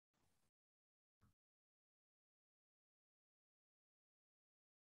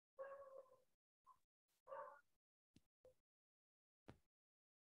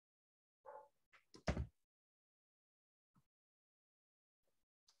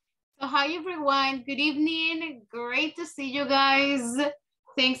So hi everyone, good evening. Great to see you guys.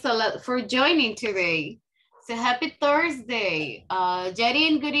 Thanks a lot for joining today. So happy Thursday.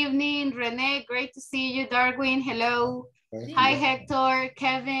 Jadine, good evening. Renee, great to see you. Darwin, hello. Hi Hector,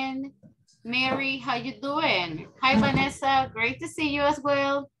 Kevin, Mary, how you doing? Hi Vanessa, great to see you as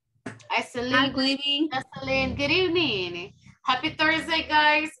well. Iceline, Good evening. Jocelyn, good evening. Happy Thursday,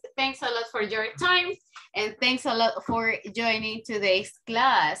 guys. Thanks a lot for your time. And thanks a lot for joining today's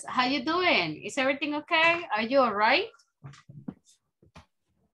class. How you doing? Is everything okay? Are you all right?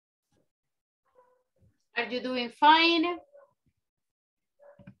 Are you doing fine?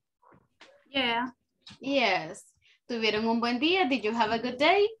 Yeah. Yes. ¿Tuvieron un buen día? Did you have a good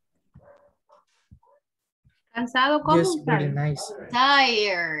day? ¿Cansado como? Yes, very nice.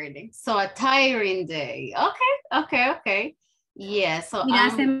 Tired. So a tiring day. Okay. Yeah, so Mira,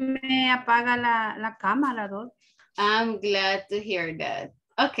 se me apaga la cámara, dos. I'm glad to hear that.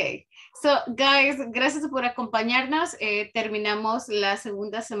 Okay, so guys, gracias por acompañarnos. Terminamos la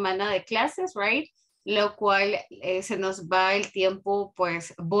segunda semana de clases, right? Lo cual se nos va el tiempo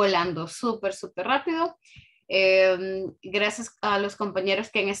pues volando súper rápido. Gracias a los compañeros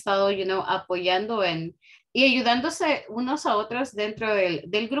que han estado, apoyando y ayudándose unos a otros dentro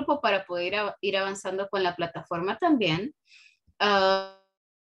del grupo para poder ir avanzando con la plataforma también.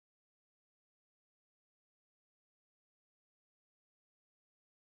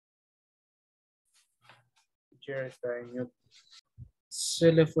 Teacher está en mute.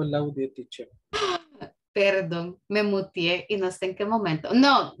 Se le fue el audio, teacher. Perdón, me muteé y no sé en qué momento.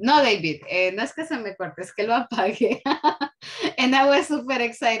 No, David, no es que se me corte, es que lo apague. And I was super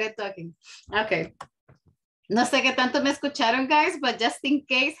excited talking. Okay. No sé qué tanto me escucharon, guys, but just in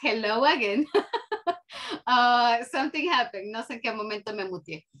case, hello again. Something happened. No sé en qué momento me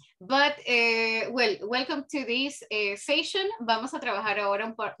muteé. But, well, welcome to this session. Vamos a trabajar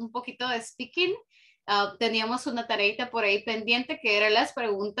ahora un poquito de speaking. Teníamos una tareita por ahí pendiente que eran las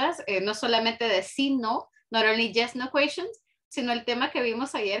preguntas, no solamente de sí, no, not only yes, no questions, sino el tema que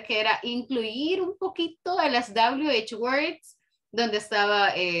vimos ayer que era incluir un poquito de las WH words, donde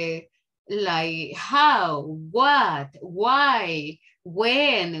estaba like how, what, why,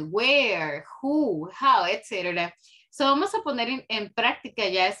 when, where, who, how, etc. So vamos a poner en práctica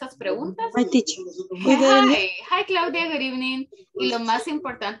ya estas preguntas. Hi, teacher. Hi, Claudia, good evening. Y lo más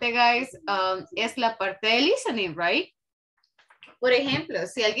importante, guys, es la parte de listening, right? Por ejemplo,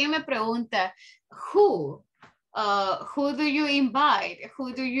 si alguien me pregunta, who do you invite?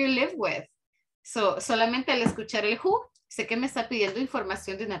 Who do you live with? So, solamente al escuchar el who, sé que me está pidiendo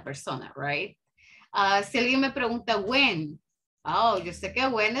información de una persona, right? Si alguien me pregunta when, yo sé que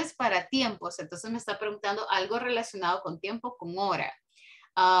when es para tiempos, entonces me está preguntando algo relacionado con tiempo, con hora.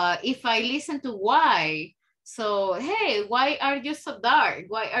 If I listen to why, so, hey, why are you so dark?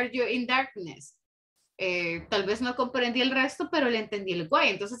 Why are you in darkness? Tal vez no comprendí el resto, pero le entendí el why,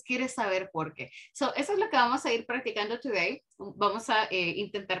 entonces quieres saber por qué. So, eso es lo que vamos a ir practicando today. Vamos a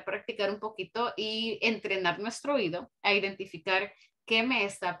intentar practicar un poquito y entrenar nuestro oído a identificar qué me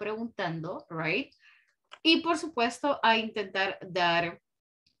está preguntando, right? Y por supuesto a intentar dar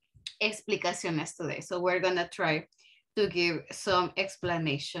explicaciones today. So we're gonna try to give some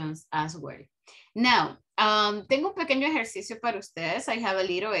explanations as well. Now, tengo un pequeño ejercicio para ustedes. I have a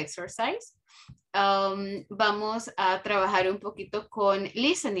little exercise. Vamos a trabajar un poquito con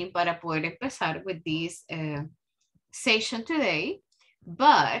listening para poder empezar with this session today.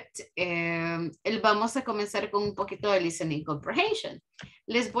 But vamos a comenzar con un poquito de listening comprehension.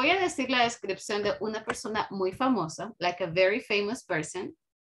 Les voy a decir la descripción de una persona muy famosa, like a very famous person.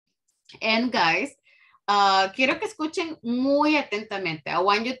 And guys, quiero que escuchen muy atentamente. I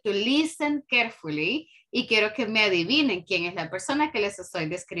want you to listen carefully y quiero que me adivinen quién es la persona que les estoy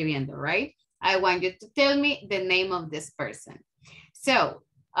describiendo, right? I want you to tell me the name of this person. So,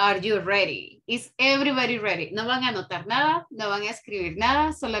 are you ready? Is everybody ready? No van a anotar nada, no van a escribir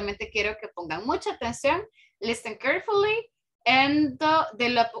nada, solamente quiero que pongan mucha atención, listen carefully, and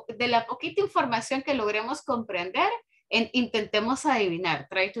de la poquita información que logremos comprender, intentemos adivinar,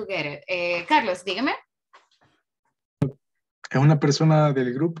 try to get it. Carlos, dígame. ¿Es una persona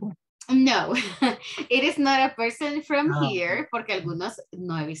del grupo? No, it is not a person from here, porque algunos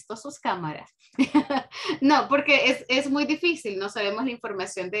no he visto sus cámaras. No, porque es muy difícil, no sabemos la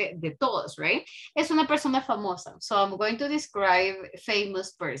información de todos, right? Es una persona famosa, so I'm going to describe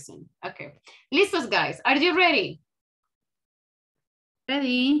famous person. Okay, listos guys, are you ready?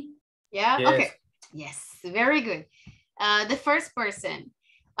 Ready. Yeah, Yes. okay, yes, very good. The first person,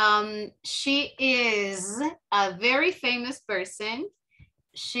 she is a very famous person.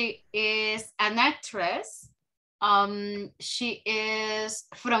 She is an actress. She is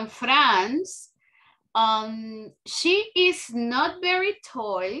from France. She is not very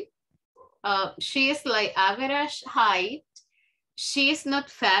tall. She is like average height. She is not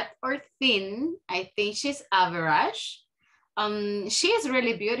fat or thin. I think she's average. She is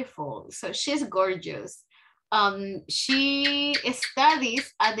really beautiful. So she's gorgeous. She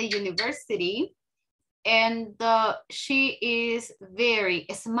studies at the university and she is very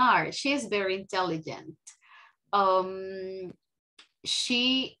smart. She is very intelligent.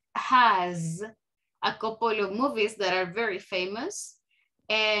 She has a couple of movies that are very famous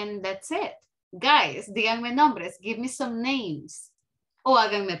and that's it. Guys, díganme nombres, give me some names. O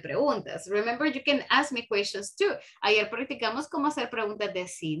háganme preguntas. Remember, you can ask me questions too. Ayer practicamos cómo hacer preguntas de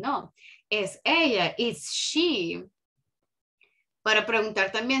sí, no. Es ella, is she. Para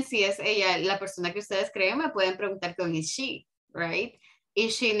preguntar también si es ella la persona que ustedes creen, me pueden preguntar con is she, right?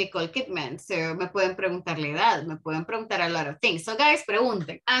 Is she Nicole Kidman? So me pueden preguntar la edad, me pueden preguntar a lot of things. So guys,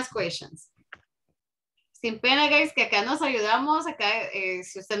 pregunten, ask questions. Sin pena, guys, que acá nos ayudamos. Acá,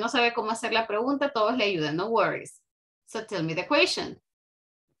 si usted no sabe cómo hacer la pregunta, todos le ayudan, no worries. So tell me the question.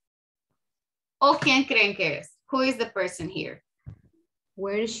 ¿O quién creen que es? Who is the person here?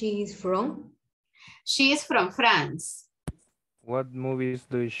 Where she is from? She is from France. What movies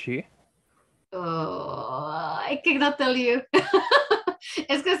does she? Oh, I cannot tell you.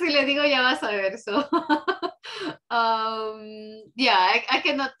 Es que si le digo ya vas a ver. So, yeah, I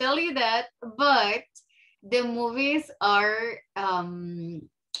cannot tell you that, but the movies are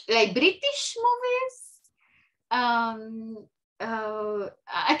like British movies.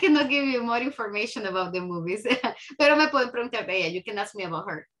 I cannot give you more information about the movies, pero me pueden preguntar de ella. You can ask me about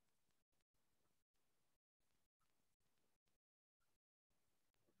her.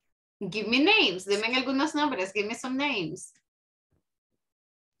 Give me names. Deme algunos nombres. Give me some names.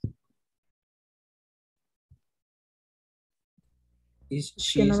 Is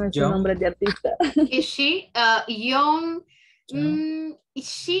she young? Is she young?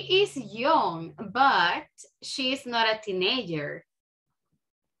 She is young, but she is not a teenager.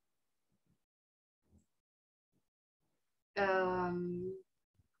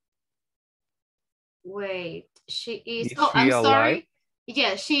 Wait, she is. Oh, I'm sorry.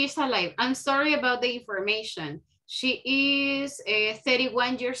 Yeah, she is alive. I'm sorry about the information. She is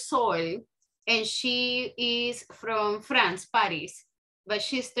 31 years old and she is from France, Paris, but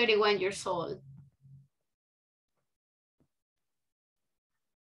she's 31 years old.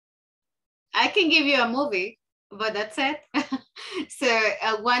 I can give you a movie, but that's it. So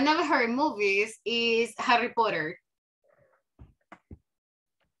one of her movies is Harry Potter.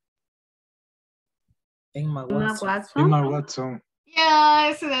 Emma Watson. Emma Watson.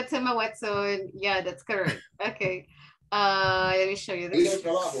 Yeah, so that's Emma Watson. Yeah, that's correct. Okay. Let me show you this.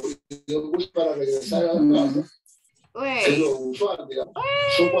 Wait.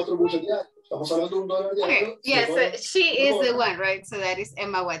 Okay, yeah, so she is the one, right? So that is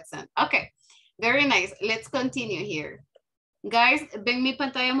Emma Watson. Okay, very nice. Let's continue here. Guys, ¿ven mi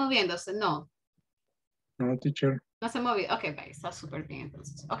pantalla moviéndose? No. No, teacher. No se movió. Okay, bye. Está súper bien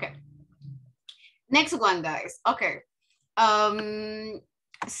entonces. Okay. Next one, guys. Okay.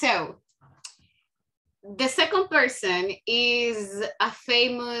 So the second person is a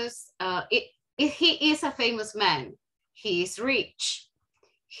famous, he is a famous man. He is rich.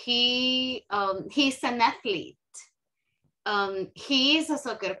 He's an athlete. He is a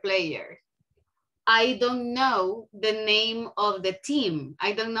soccer player. I don't know the name of the team.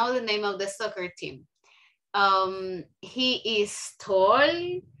 I don't know the name of the soccer team. He is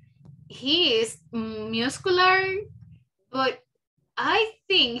tall. He is muscular, but I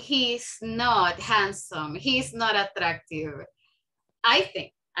think he's not handsome. He's not attractive. I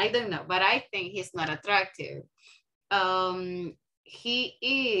think, I don't know, but I think he's not attractive. He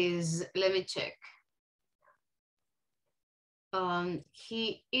is, let me check.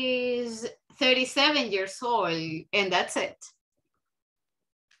 He is 37 years old and that's it.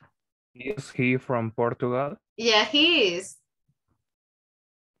 Is he from Portugal? Yeah, he is.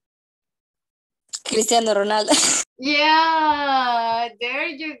 Cristiano Ronaldo. Yeah, there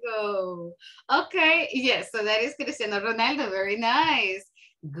you go. Okay, yes, so that is Cristiano Ronaldo. Very nice.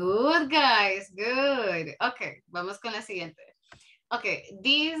 Good, guys, good. Okay, vamos con la siguiente. Okay,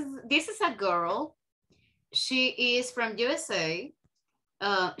 this is a girl. She is from USA.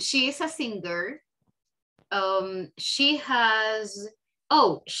 She is a singer. She has,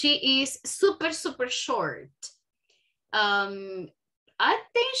 she is super, super short. I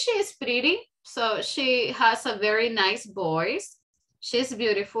think she is pretty. So she has a very nice voice. She's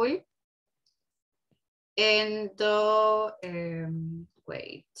beautiful. And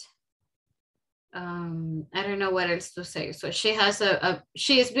wait. I don't know what else to say. So she has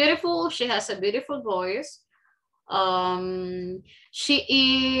she is beautiful. She has a beautiful voice. She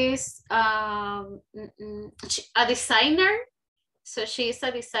is a designer. So she is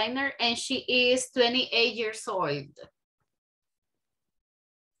a designer and she is 28 years old.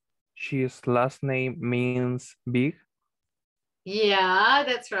 She's last name means big. Yeah,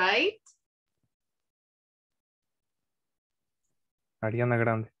 that's right. Ariana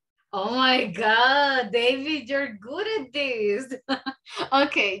Grande. Oh my God, David, you're good at this.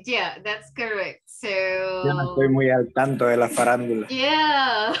 Okay, yeah, that's correct. So Yo no estoy muy al tanto de la farándula.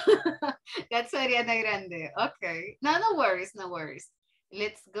 yeah, that's Ariana Grande. Okay, no worries, no worries.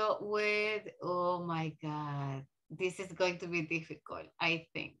 Let's go with, oh my God, this is going to be difficult, I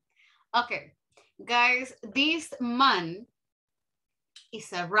think. Okay, guys, this man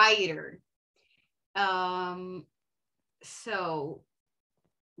is a writer. So,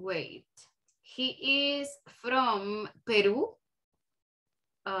 wait, he is from Peru.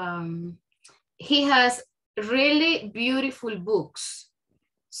 He has really beautiful books.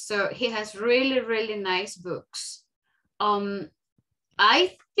 So he has really, really nice books.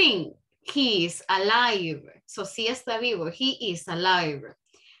 I think he is alive. So si está vivo, he is alive.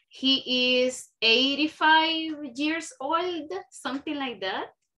 He is 85 years old, something like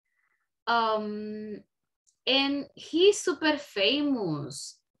that. And he's super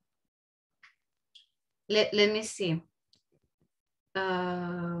famous. Let me see.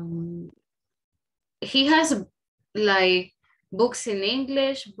 He has like books in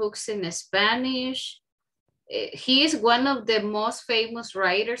English, books in Spanish. He is one of the most famous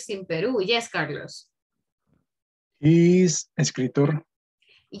writers in Peru. Yes, Carlos. He's escritor.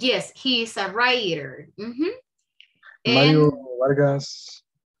 Yes, he is a writer. Mario Vargas.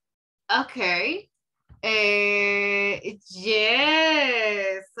 Okay.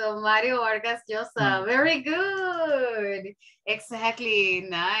 Yes, so Mario Vargas Llosa, very good. Exactly,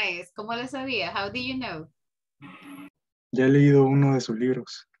 nice. ¿Cómo lo sabía? How do you know? Ya he leído uno de sus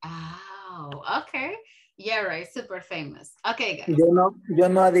libros. Oh, okay. Yeah, right, super famous. Okay, guys. Yo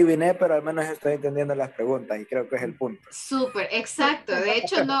no adiviné, pero al menos estoy entendiendo las preguntas y creo que es el punto. Súper, exacto. De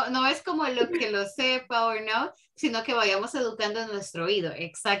hecho, no es como lo que lo sepa o no, sino que vayamos educando nuestro oído.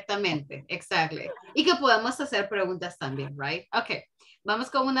 Exactamente, exactly. Y que podamos hacer preguntas también, right? Okay, vamos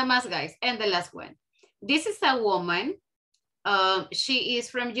con una más, guys. And the last one. This is a woman. She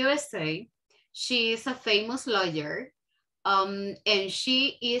is from USA. She is a famous lawyer. And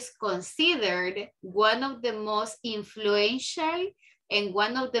she is considered one of the most influential and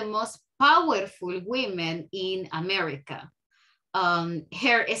one of the most powerful women in America.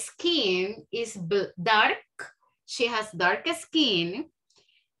 Her skin is dark. She has dark skin.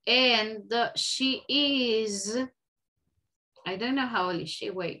 And she is, I don't know how old is she,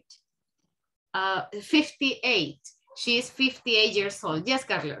 wait. 58. She is 58 years old. Yes,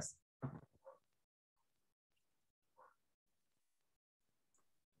 Carlos.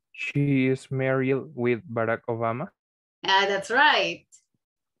 She is married with Barack Obama. That's right.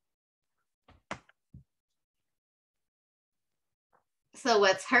 So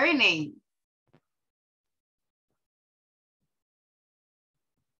what's her name?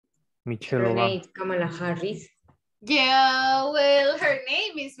 Michelle Her name Obama. is Kamala Harris. Yeah, well, her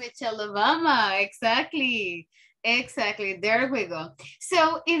name is Michelle Obama. Exactly. Exactly. There we go.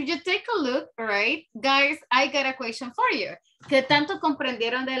 So if you take a look, right, guys, I got a question for you. ¿Qué tanto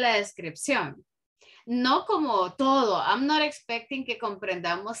comprendieron de la descripción? No como todo. I'm not expecting que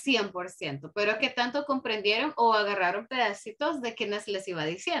comprendamos 100%, pero ¿qué tanto comprendieron o agarraron pedacitos de quienes les iba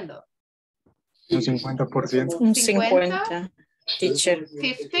diciendo? Un 50%. Un 50? Teacher.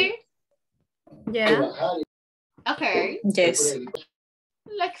 50? Yeah. Okay. Yes.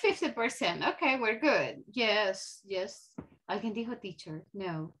 Like 50%. Okay, we're good. Yes, yes. ¿Alguien dijo teacher?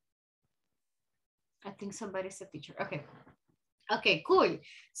 No. I think somebody said teacher. Okay. Okay, cool.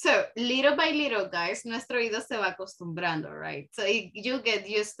 So, little by little, guys, nuestro oído se va acostumbrando, right? So, you get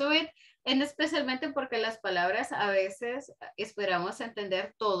used to it. And especialmente porque las palabras a veces esperamos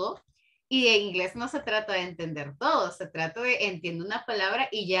entender todo. Y en inglés no se trata de entender todo. Se trata de entiendo una palabra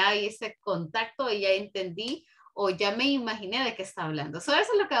y ya hay ese contacto y ya entendí o ya me imaginé de qué está hablando. So,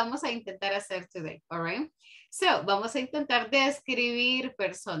 eso es lo que vamos a intentar hacer today, all right? So, vamos a intentar describir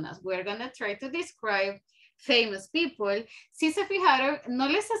personas. We're going to try to describe famous people. Si se fijaron, no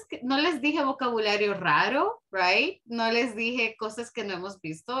les dije vocabulario raro, right? No les dije cosas que no hemos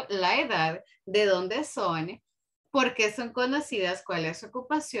visto, la edad, de dónde son, por qué son conocidas, cuál es su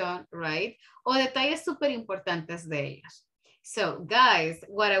ocupación, right? O detalles súper importantes de ellos. So, guys,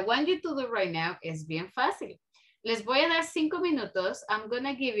 what I want you to do right now es bien fácil. Les voy a dar 5 minutos. I'm going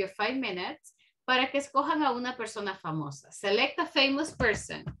to give you 5 minutes para que escojan a una persona famosa. Select a famous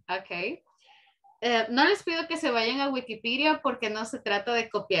person, ¿ok? No les pido que se vayan a Wikipedia porque no se trata de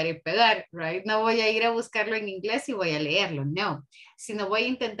copiar y pegar, right? No voy a ir a buscarlo en inglés y voy a leerlo, no. Sino voy a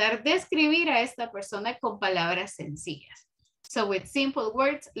intentar describir a esta persona con palabras sencillas. So, with simple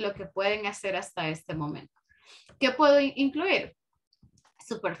words, lo que pueden hacer hasta este momento. ¿Qué puedo incluir?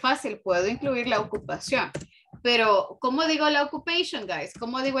 Súper fácil, puedo incluir la ocupación. Pero, ¿cómo digo la occupation, guys?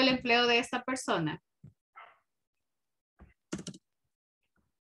 ¿Cómo digo el empleo de esta persona?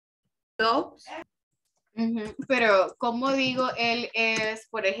 Jobs. Pero, ¿cómo digo él es,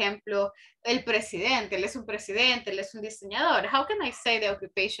 por ejemplo, el presidente? Él es un presidente, él es un diseñador. How can I say the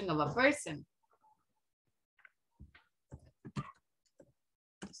occupation of a person?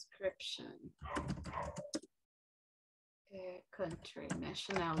 Description. Country,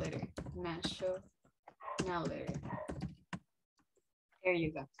 nationality. There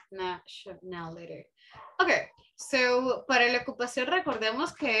you go. Nationality. Okay, so para la ocupación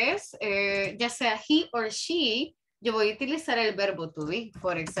recordemos que es ya sea he or she, yo voy a utilizar el verbo to be.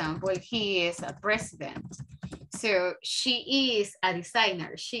 For example, he is a president. So she is a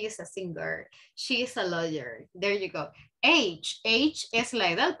designer, she is a singer, she is a lawyer. There you go. Age es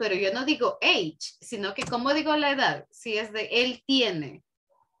la edad, pero yo no digo age, sino que ¿cómo digo la edad? Si es de él tiene.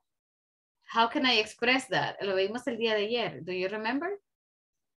 How can I express that? Lo vimos el día de ayer. Do you remember?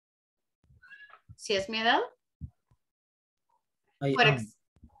 Si es mi edad.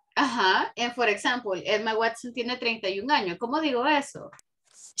 Ajá. And for example, Emma Watson tiene 31 años. ¿Cómo digo eso?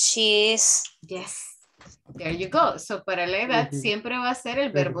 She is. Yes. There you go. So, para la edad siempre va a ser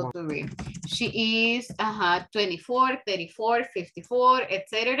el verbo to be. She is, 24, 34, 54,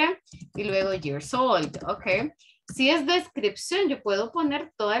 etcétera. Y luego years old, ¿ok? Si es descripción, yo puedo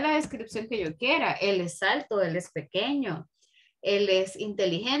poner toda la descripción que yo quiera. Él es alto, él es pequeño. Él es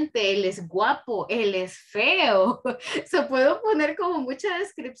inteligente, él es guapo, él es feo. Se puedo poner como mucha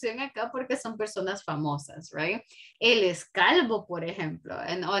descripción acá porque son personas famosas, right? Él es calvo, por ejemplo,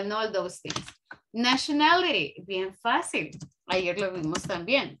 and all those things. Nationality, bien fácil. Ayer lo vimos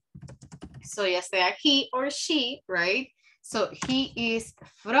también. So ya sea he or she, right? So he is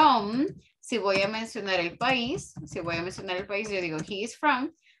from, si voy a mencionar el país, yo digo he is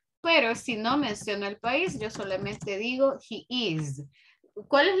from. Pero si no menciono el país, yo solamente digo he is.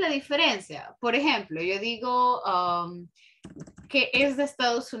 ¿Cuál es la diferencia? Por ejemplo, yo digo que es de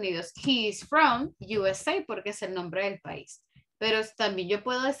Estados Unidos. He is from USA porque es el nombre del país. Pero también yo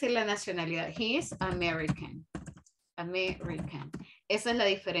puedo decir la nacionalidad. He is American. American. Esa es la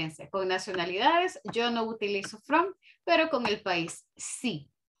diferencia. Con nacionalidades yo no utilizo from, pero con el país sí.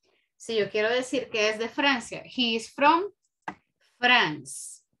 Si yo quiero decir que es de Francia, he is from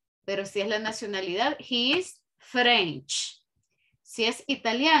France. Pero si es la nacionalidad, he is French. Si es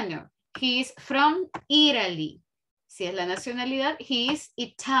italiano, he is from Italy. Si es la nacionalidad, he is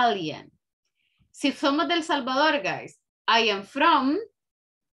Italian. Si somos del Salvador, guys, I am from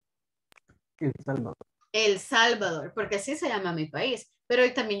El Salvador. El Salvador, porque así se llama mi país.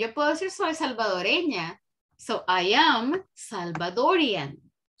 Pero también yo puedo decir soy salvadoreña. So I am Salvadorian.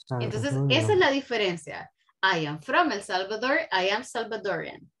 Entonces, esa es la diferencia. I am from El Salvador, I am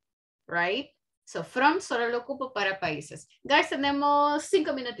Salvadorian. Right? So, from solo lo ocupo para países. Guys, tenemos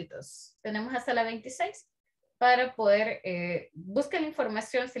 5 minutitos. Tenemos hasta la 26 para poder buscar la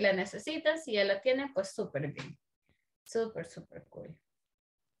información si la necesitan. Si ya la tienen, pues súper bien. Súper, súper cool.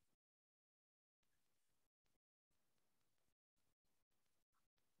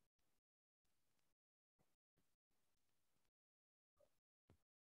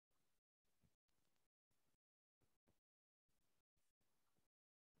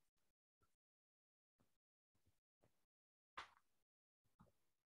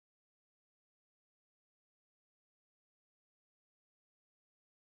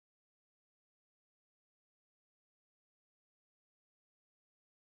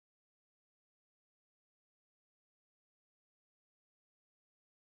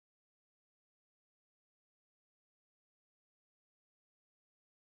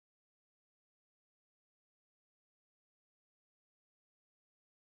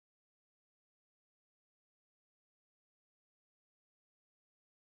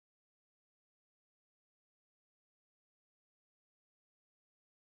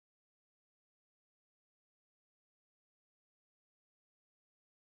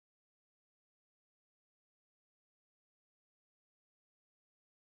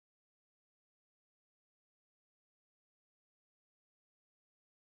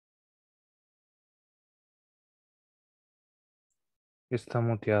 Está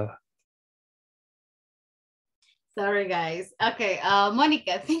muteada. Sorry, guys. Okay,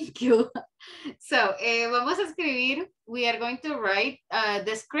 Mónica, thank you. So, vamos a escribir, we are going to write a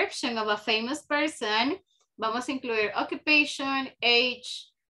description of a famous person. Vamos a incluir occupation,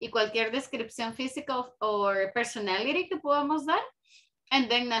 age, y cualquier descripción física o personality que podamos dar. And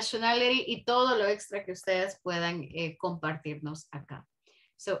then nationality y todo lo extra que ustedes puedan compartirnos acá.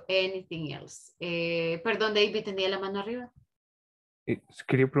 So, anything else. Perdón, David, tenía la mano arriba.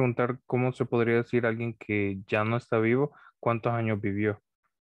 Quería preguntar cómo se podría decir a alguien que ya no está vivo, cuántos años vivió.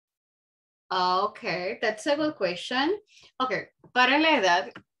 Okay, that's a good question. Okay, para la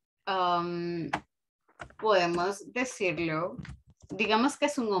edad, podemos decirlo, digamos que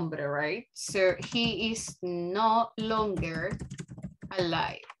es un hombre, right? So, he is no longer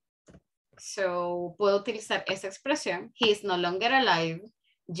alive. So, puedo utilizar esa expresión, he is no longer alive,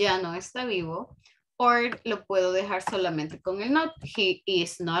 ya no está vivo, o lo puedo dejar solamente con el not, he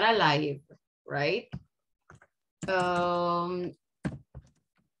is not alive, right?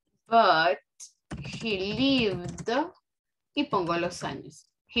 But he lived, y pongo los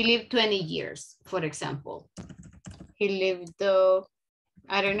años. He lived 20 years, for example. He lived,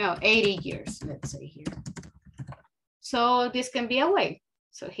 I don't know, 80 years, let's say here. So this can be a way.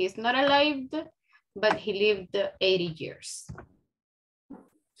 So he's not alive, but he lived 80 years.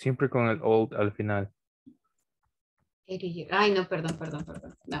 Siempre con el old al final. 80 years. Ay, no, perdón.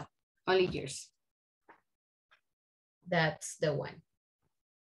 No, only years. That's the one.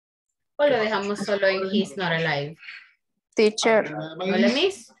 O lo dejamos solo en he's not alive. Teacher, Hola,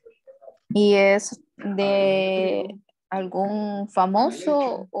 Miss. ¿y es de algún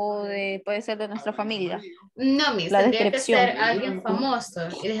famoso o puede ser de nuestra familia? No, Miss, La tendría que descripción. ser alguien famoso.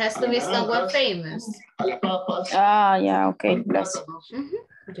 It has to be someone famous. Ah, ya, ok, gracias.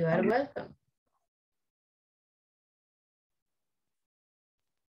 You are welcome.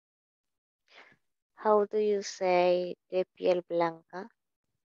 How do you say de piel blanca?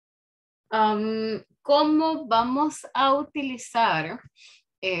 ¿Cómo vamos a utilizar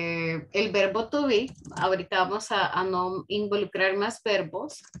el verbo to be? Ahorita vamos a no involucrar más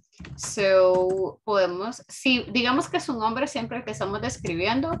verbos. So, podemos, si digamos que es un hombre siempre que estamos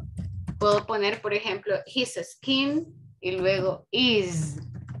describiendo, puedo poner, por ejemplo, his skin y luego is,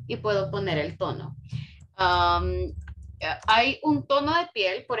 y puedo poner el tono. Hay un tono de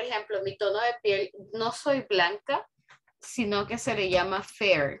piel, por ejemplo, mi tono de piel, no soy blanca, sino que se le llama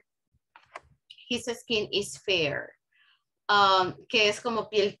fair. His skin is fair, que es como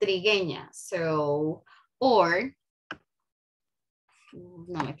piel trigueña. So, or,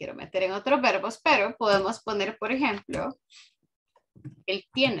 no me quiero meter en otros verbos, pero podemos poner, por ejemplo, él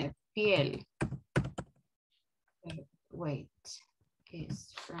tiene piel. Wait,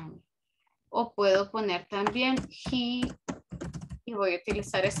 is from. O puedo poner también he, y voy a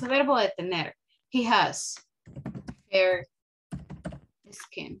utilizar ese verbo de tener. He has fair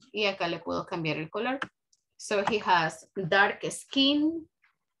skin. Y acá le puedo cambiar el color. So he has dark skin,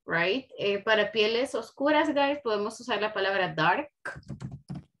 right? Para pieles oscuras, guys, podemos usar la palabra dark.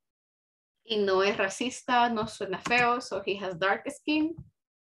 Y no es racista, no suena feo. So he has dark skin.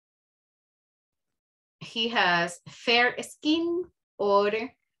 He has fair skin. Or,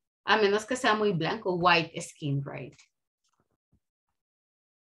 a menos que sea muy blanco, white skin, right?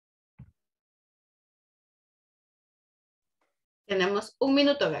 Tenemos un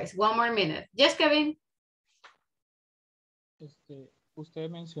minuto, guys. One more minute. Yes, Kevin. Usted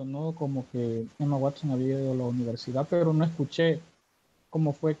mencionó como que Emma Watson había ido a la universidad, pero no escuché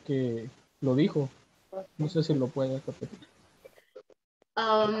cómo fue que lo dijo. No sé si lo puede repetir.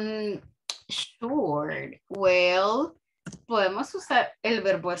 Sure. Well, podemos usar el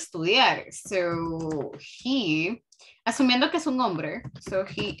verbo estudiar. So, he, asumiendo que es un hombre, so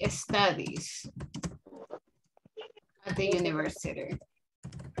he studies at the university.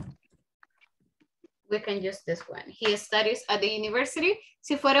 We can use this one. He studies at the university.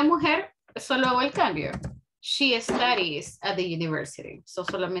 Si fuera mujer, solo hago el cambio. She studies at the university. So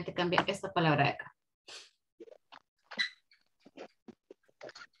solamente cambia esta palabra de acá.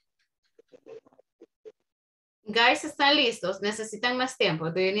 Guys, ¿están listos? ¿Necesitan más tiempo?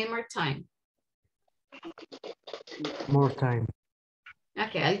 Do you need more time? More time.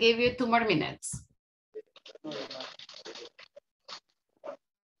 Okay, I'll give you 2 more minutes.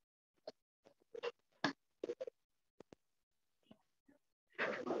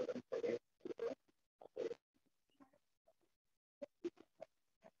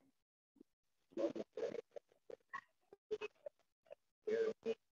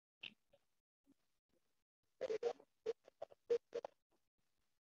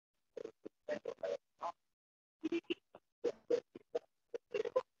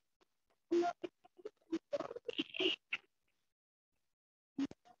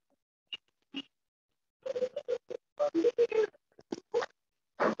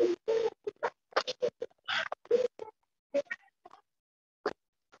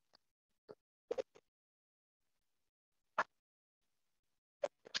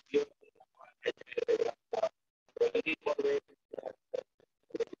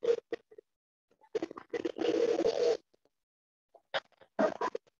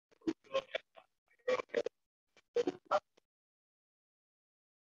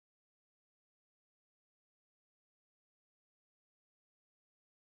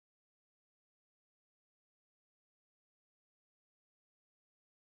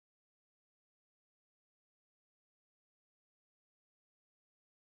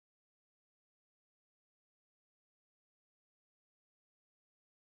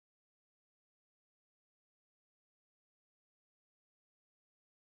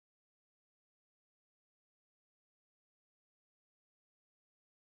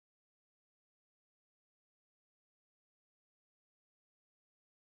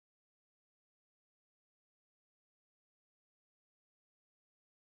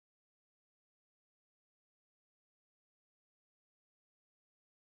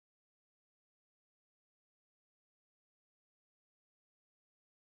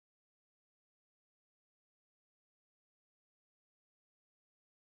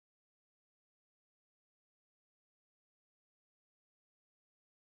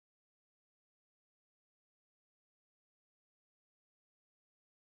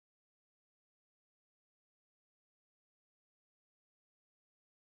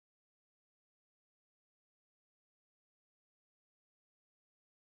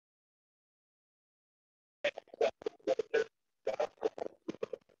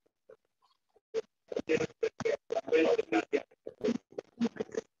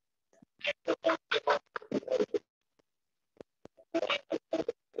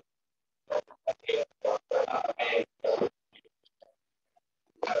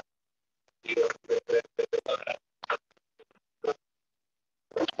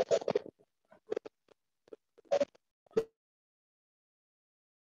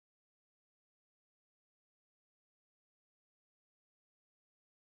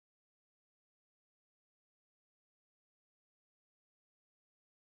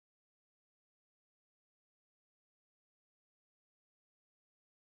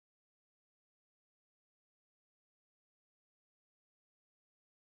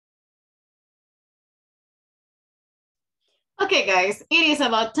 Okay, guys, it is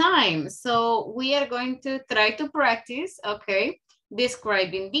about time. So we are going to try to practice, okay,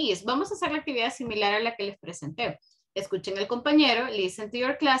 describing these. Vamos a hacer la actividad similar a la que les presenté. Escuchen al compañero, listen to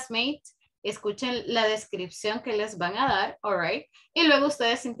your classmate, escuchen la descripción que les van a dar, all right, y luego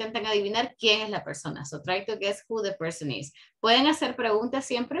ustedes intentan adivinar quién es la persona. So try to guess who the person is. Pueden hacer preguntas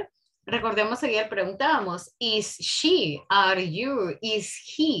siempre. Recordemos que ayer preguntábamos, is she, are you, is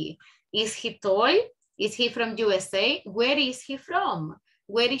he tall? Is he from USA? Where is he from?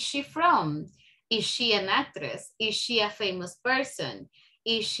 Where is she from? Is she an actress? Is she a famous person?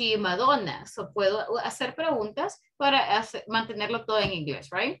 Is she Madonna? So puedo hacer preguntas para mantenerlo todo en inglés,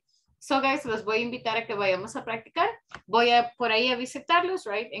 right? So guys, los voy a invitar a que vayamos a practicar. Voy a por ahí a visitarlos,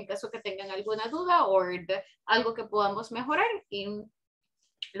 right? En caso que tengan alguna duda o algo que podamos mejorar. Y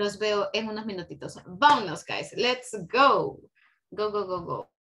los veo en unos minutitos. Vámonos, guys. Let's go. Go, go, go, go.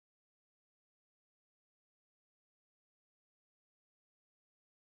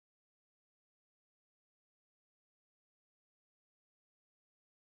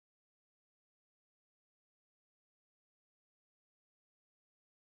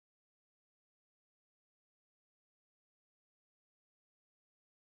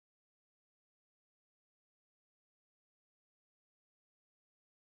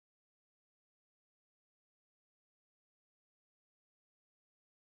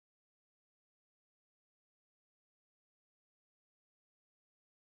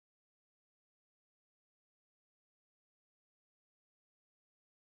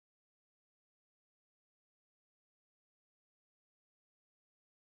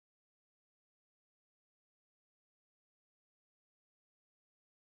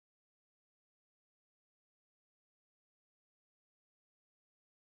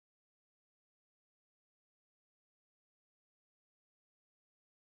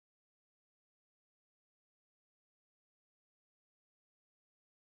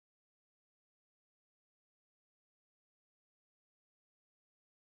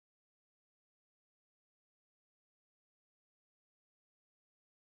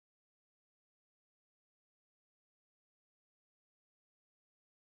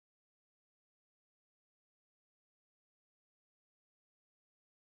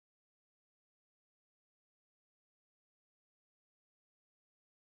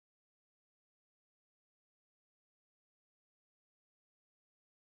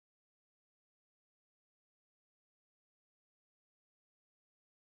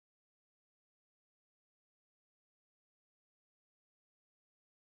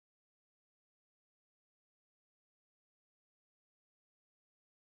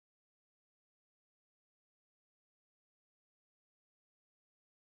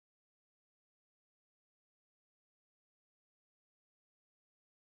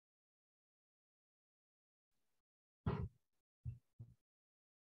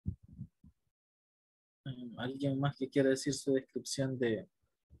 ¿Alguien más que quiera decir su descripción de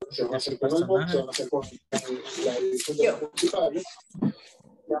ese personaje?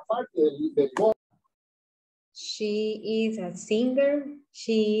 She is a singer.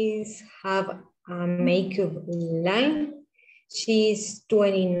 She's have a makeup line. She's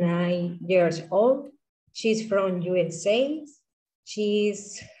 29 years old. She's from USA.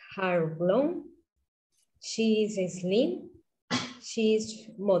 She's hair blonde. She's slim. She's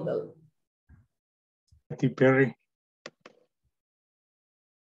model. Katy Perry.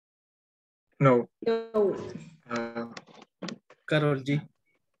 No. No. Carol G.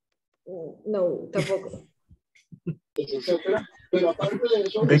 No, tampoco.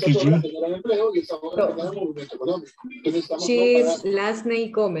 Becky G. No. She's last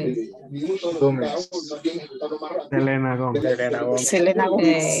name Gomez. Gómez. Selena Gómez. Selena Gómez. Selena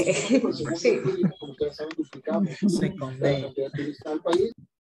Gómez. Sí. Second name.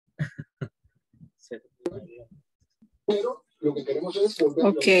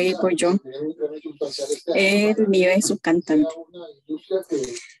 Ok, pues yo. El mío es su cantante.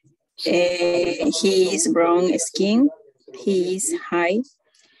 He is brown skin. He is high.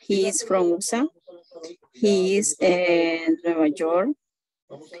 He is from USA. He is in Nueva York.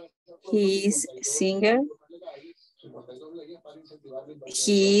 He is singer.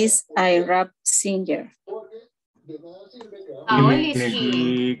 He is a rap singer. How old is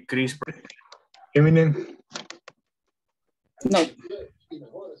he? Y Chris Eminem. No.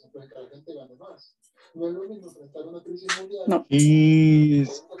 No.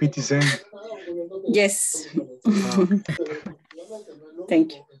 He's 50 Cent. Yes.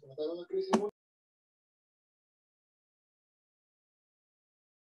 Thank you.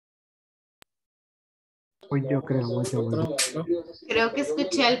 Pues yo creo mucho. Bueno. Creo que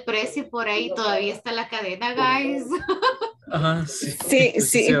escuché al precio por ahí. Todavía está la cadena, guys. Ajá, sí. Sí, Eso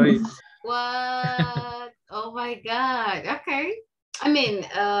sí. se oye. What? Oh my God. Okay. I mean,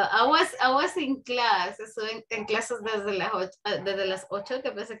 I was in class, estuve en clases desde las 8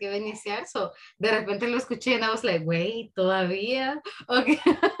 que pensé que iba a iniciar, so de repente lo escuché and I was like, wait, todavía. Okay.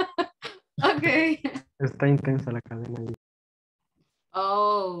 Okay. Está intensa la cadena ahí.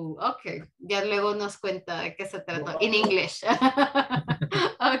 Oh, okay. Ya luego nos cuenta de qué se trata en inglés.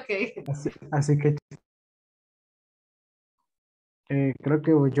 Okay. Así que creo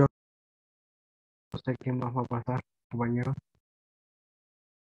que voy yo. No sé quién más va a pasar, compañero.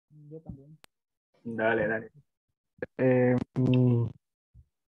 Yo también. Dale, dale.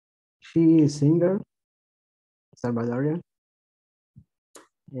 She is singer, Salvadorian.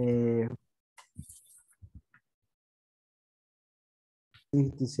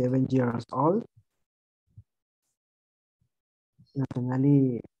 57 years old.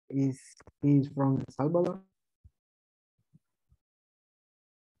 Nationality is from El Salvador.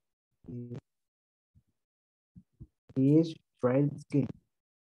 He is straight skin.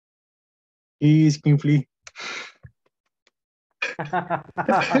 Y skin flea.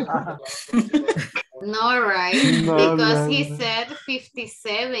 No, right? No, Because no, he no. said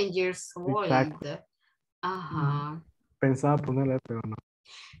 57 years old. Exacto. Uh-huh. Pensaba ponerle, pero no.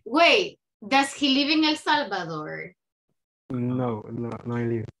 Wait, does he live in El Salvador? No, no hay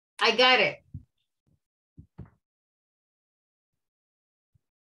lío. I got it.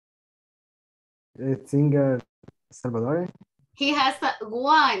 Singer Salvadorian. He has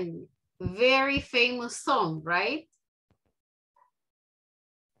one very famous song, right?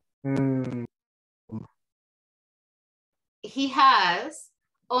 Mm, He has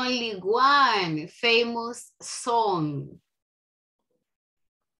only one famous song.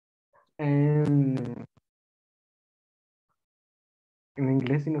 en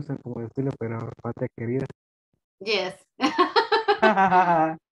inglés sí no sé cómo decirlo, pero patria querida. Yes.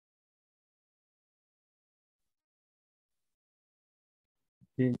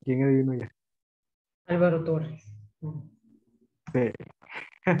 ¿Quién adivino ya? Álvaro Torres. Sí.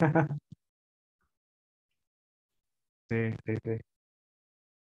 Sí.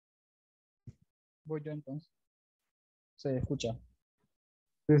 Voy yo entonces. Se escucha.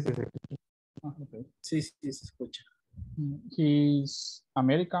 Sí. Ah, okay. Sí, sí, se escucha. He's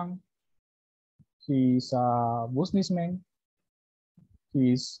American. He's a businessman.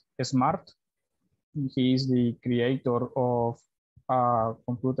 He's smart. He is the creator of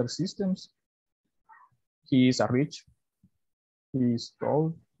computer systems. He is a rich. He is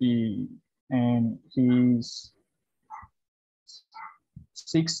tall. And he's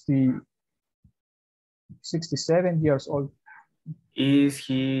 67 years old. Is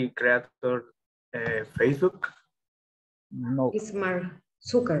he creator Facebook? No. It's Mark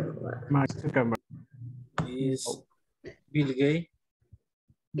Zuckerberg. Mark Zuckerberg. Is Bill Gates?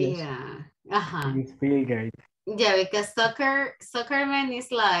 Yes. Yeah. Uh-huh. He's Bill Gates. Yeah, because Zuckerman is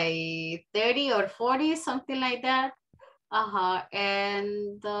like 30 or 40, something like that. Uh-huh.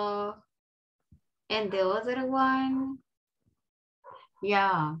 And the other one,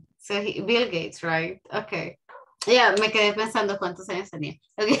 yeah. So Bill Gates, right? Okay. Yeah, me quedé pensando cuántos años tenía.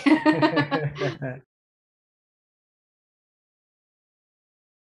 Okay.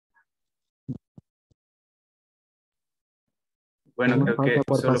 Bueno, Nos creo falta que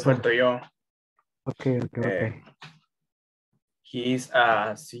por solo pasar. falto yo. Okay. He is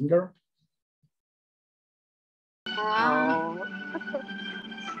a singer. No.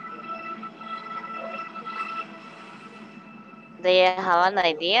 Do you have an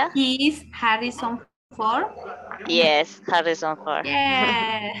idea? He is Harrison Ford. Yes, Harrison Ford.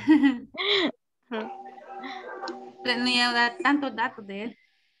 Yeah. No iba a dar tantos datos de él.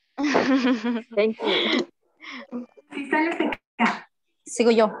 Thank you.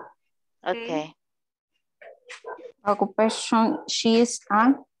 Sigo yo. Okay. Occupation, she is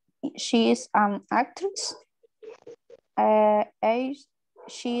an actress. Age,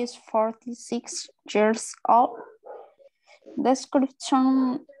 she is 46 years old.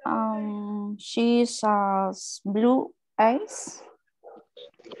 Description, she has blue eyes.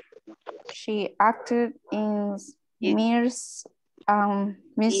 She acted in Mr.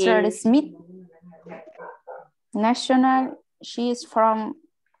 Smith. National, she is from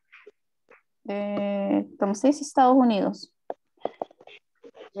 ¿cómo se dice? Estados Unidos.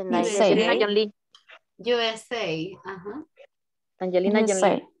 Angelina Jolie. USA. Uh-huh. Angelina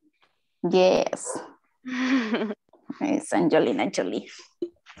Jolie. Yes. Es Angelina Jolie.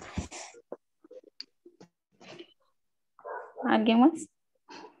 ¿Alguien más?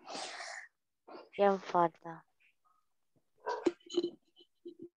 ¿Quién falta?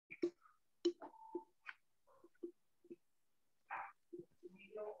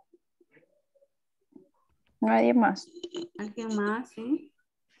 Nadie más. ¿Alguien más? Sí.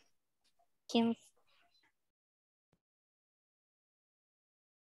 ¿Quién?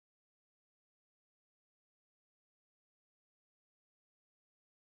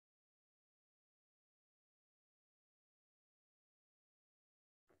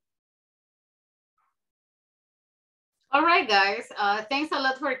 All right, guys. Thanks a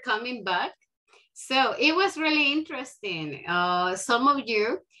lot for coming back. So it was really interesting. Some of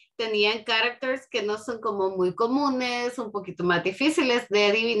you tenían characters que no son como muy comunes, un poquito más difíciles de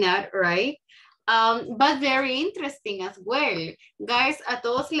adivinar, right? But very interesting as well. Guys, ¿a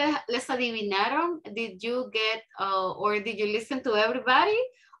todos les adivinaron? Did you get or did you listen to everybody?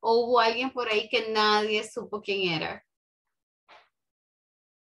 ¿O hubo alguien por ahí que nadie supo quién era?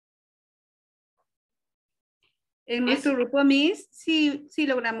 En nuestro grupo Miss sí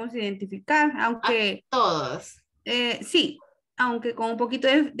logramos identificar, aunque... ¿A todos? Sí, aunque con un poquito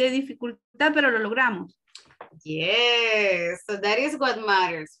de dificultad, pero lo logramos. Yes, so that is what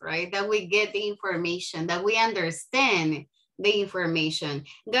matters, right? That we get the information, that we understand the information.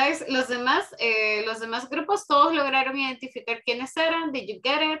 Guys, los demás grupos todos lograron identificar quiénes eran. Did you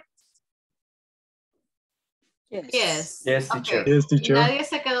get it? Yes. Yes, teacher. Okay. Yes, teacher. Nadie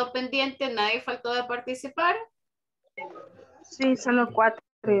se quedó pendiente, nadie faltó de participar. Sí, solo 4,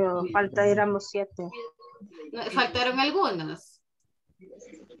 falta éramos 7. Faltaron algunos.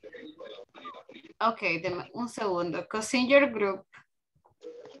 Ok, deme un segundo. Cause in your group.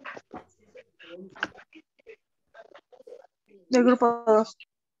 Del grupo 2.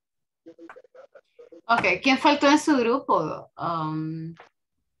 Ok, ¿quién faltó en su grupo?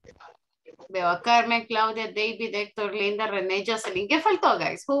 Veo a Carmen, Claudia, David, Héctor, Linda, René, Jocelyn. ¿Qué faltó,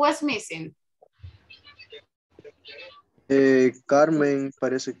 guys? Who was missing? Carmen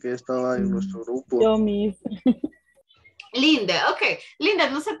parece que estaba en nuestro grupo. Yo mismo. Linda, ok. Linda,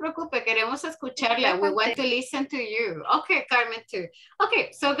 no se preocupe, queremos escucharla. We want to listen to you. Ok, Carmen too.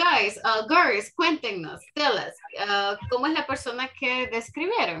 Ok, so guys, girls, cuéntenos, tell us, ¿cómo es la persona que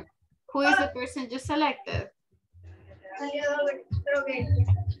describieron? Who is the person you selected?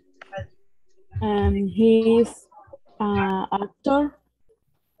 He's an actor.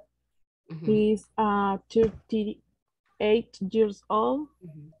 He's 38 years old.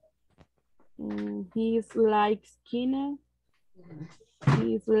 He's like skinny.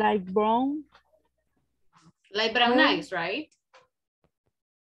 He's like brown. Like brown eyes, right?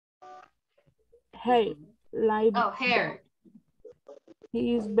 Hey, like hair.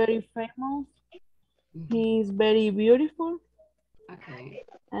 He is very famous. He is very beautiful. Okay.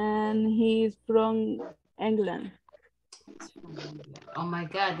 And he is from England. Oh my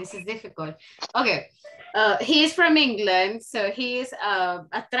God, this is difficult. Okay, he is from England, so he is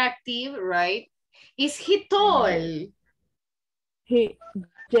attractive, right? Is he tall? Yes,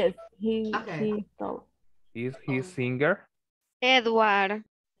 he's tall. Is he singer? Edward.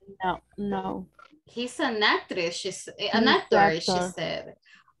 No. He's an actress. She's an actor, she said.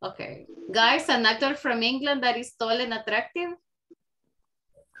 Okay, guys, an actor from England that is tall and attractive?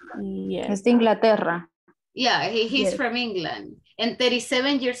 Yes. Es de Inglaterra. Yeah, he's from England. And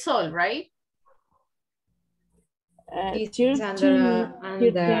 37 years old, right? He's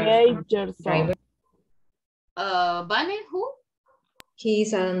 38 years old. Bunny, who?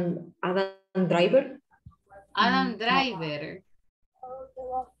 He's an Adam Driver. Adam Driver.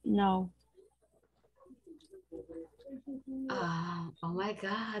 No. Oh my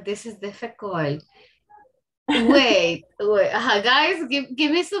God, this is difficult. Wait. Guys,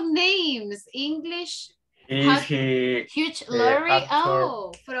 give me some names. English. Is he Hugh Laurie? actor?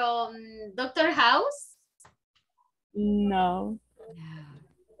 Oh, from Doctor House? No.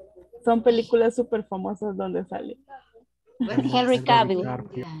 Son películas súper famosas donde sale. Henry Cavill.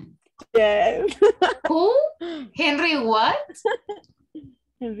 Yes. Who? Henry what?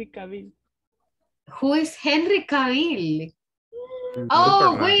 Henry Cavill. Who is Henry Cavill?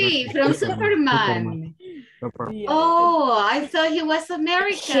 Oh, Superman. wait, from Superman. Yes. Oh, I thought he was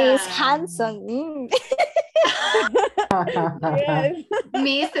American. He's handsome. Yes.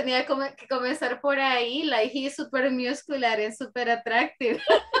 Miss tenía que comenzar por ahí, like he is super muscular and super attractive.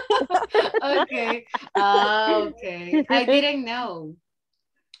 Okay. Okay. I didn't know.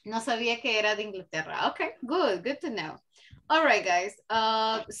 No sabía que era de Inglaterra. Okay, good to know. All right, guys.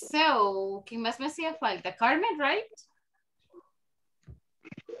 So, ¿quién más me hacía falta? Carmen, right?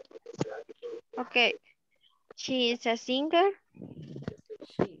 Okay. She is a singer.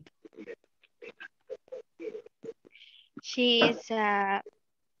 She is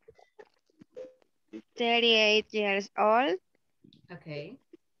 38 years old. Okay.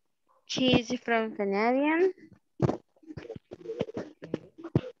 She is from Canadian.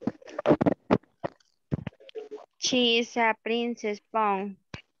 She is a princess pawn.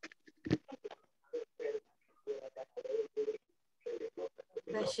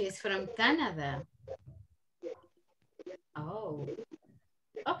 But she's from Canada. Oh.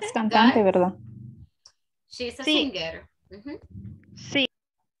 Okay, Es cantante, guys. ¿verdad? She's a Sí. singer. Mhm. Sí.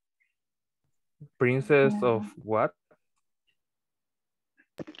 Princess of what?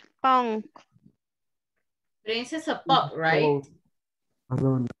 Pawn. Princess of Pop, right?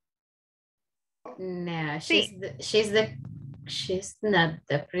 Perdón. No, Sí. she's not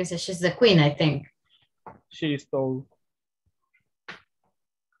the princess, she's the queen, I think. She stole.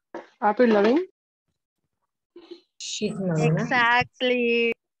 Avril Lavigne. She's Madonna.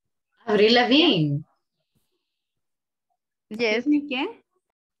 Exactly. Avril Lavigne. Yes. ¿Ni qué?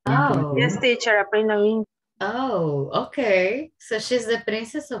 Oh. Yes, teacher, Avril Lavigne. Oh, okay. So she's the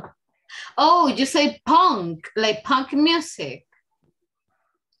princess of... Oh, you say punk, like punk music.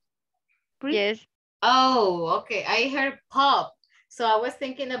 Yes. Oh, okay. I heard pop. So I was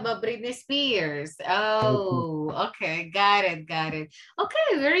thinking about Britney Spears. Oh, okay. Got it, got it.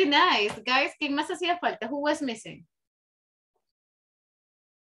 Okay, very nice. Guys, ¿quién más hacía falta? Who was missing?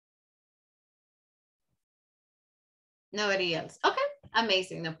 Nobody else. Okay,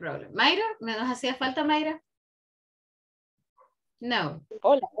 amazing, no problem. Mayra, ¿me nos hacía falta, Mayra? No.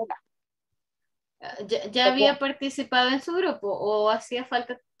 Hola, hola. ¿Ya había participado en su grupo o hacía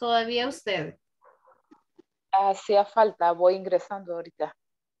falta todavía usted? Hacía falta, voy ingresando ahorita.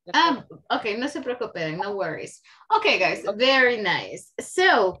 Ok, no se preocupen, no worries. Ok, guys, very nice.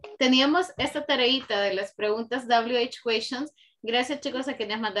 So, teníamos esta tareita de las preguntas WH questions. Gracias, chicos, a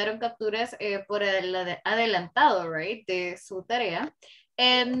quienes mandaron capturas por el adelantado, right, de su tarea.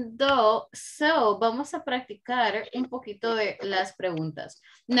 So, vamos a practicar un poquito de las preguntas.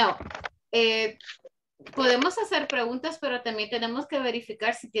 No, podemos hacer preguntas, pero también tenemos que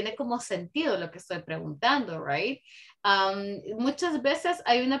verificar si tiene como sentido lo que estoy preguntando, right? Muchas veces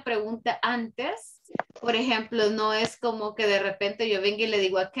hay una pregunta antes. Por ejemplo, no es como que de repente yo venga y le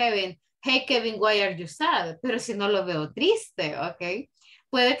digo a Kevin, hey Kevin, why are you sad? Pero si no lo veo triste, ¿ok?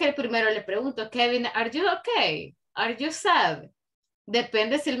 Puede que el primero le pregunto, Kevin, are you okay? Are you sad?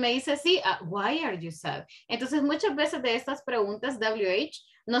 Depende si él me dice sí, why are you sad? Entonces muchas veces de estas preguntas WH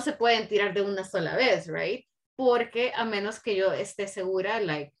no se pueden tirar de una sola vez, right? Porque a menos que yo esté segura,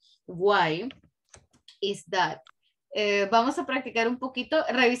 like, why is that? Vamos a practicar un poquito.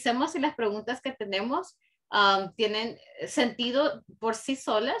 Revisemos si las preguntas que tenemos tienen sentido por sí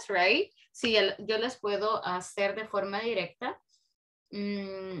solas, right? Si yo las puedo hacer de forma directa.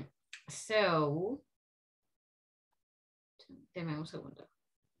 So, deme un segundo.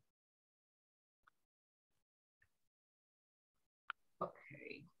 Ok.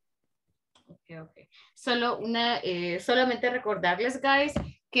 Solamente recordarles, guys,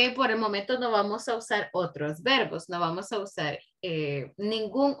 que por el momento no vamos a usar otros verbos, no vamos a usar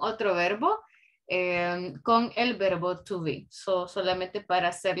ningún otro verbo con el verbo to be. Solamente para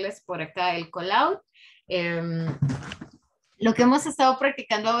hacerles por acá el call out. Lo que hemos estado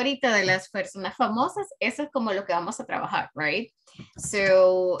practicando ahorita de las personas famosas, eso es como lo que vamos a trabajar, right?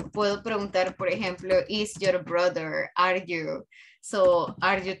 So, puedo preguntar, por ejemplo, is your brother, are you? So,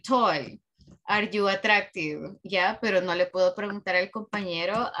 are you tall? Are you attractive? Ya, pero no le puedo preguntar al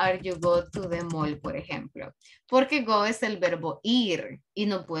compañero, are you go to the mall, por ejemplo. Porque go es el verbo ir y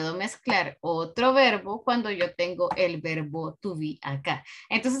no puedo mezclar otro verbo cuando yo tengo el verbo to be acá.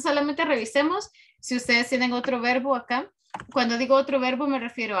 Entonces, solamente revisemos si ustedes tienen otro verbo acá. Cuando digo otro verbo me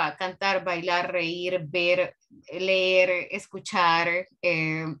refiero a cantar, bailar, reír, ver, leer, escuchar,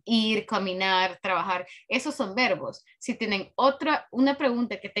 ir, caminar, trabajar. Esos son verbos. Si tienen una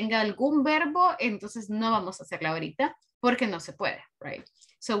pregunta que tenga algún verbo, entonces no vamos a hacerla ahorita porque no se puede, right?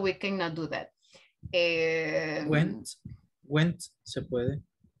 So we cannot do that. Went se puede.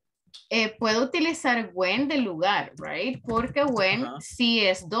 Puedo utilizar when de lugar, right? Porque when sí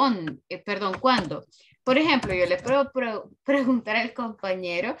es cuando. Por ejemplo, yo le puedo preguntar al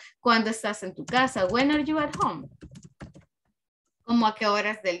compañero cuando estás en tu casa, when are you at home? ¿Como a qué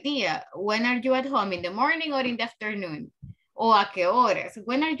horas del día? When are you at home? In the morning or in the afternoon? ¿O a qué horas?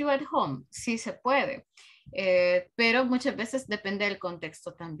 When are you at home? Sí se puede. Pero muchas veces depende del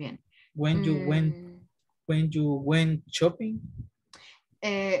contexto también. When you went shopping.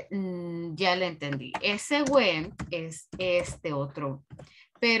 Ya le entendí. Ese when es este otro.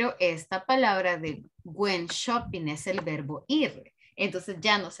 Pero esta palabra de when shopping es el verbo ir. Entonces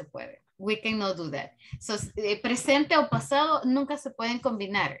ya no se puede. We cannot do that. So, presente o pasado nunca se pueden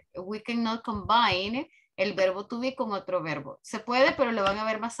combinar. We cannot combine el verbo to be con otro verbo. Se puede, pero lo van a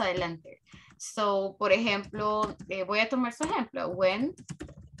ver más adelante. So, por ejemplo, voy a tomar su ejemplo. When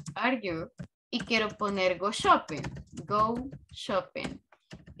are you y quiero poner go shopping. Go shopping.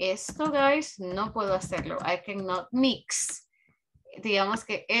 Esto, guys, no puedo hacerlo. I cannot mix. Digamos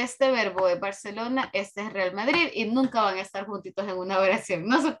que este verbo es Barcelona, este es Real Madrid y nunca van a estar juntitos en una oración.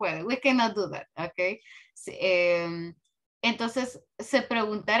 No se puede. We cannot do that. ¿Ok? Sí, entonces se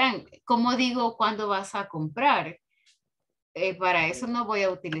preguntarán, ¿cómo digo cuándo vas a comprar? Para eso no voy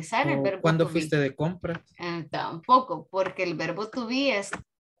a utilizar el verbo ¿Cuándo to be. fuiste de compra? Tampoco, porque el verbo to be es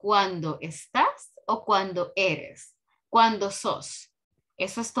cuando estás o cuando eres, cuando sos.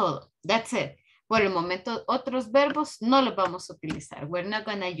 Eso es todo. That's it. Por el momento, otros verbos no los vamos a utilizar. We're not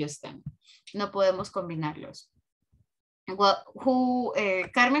gonna use them. No podemos combinarlos.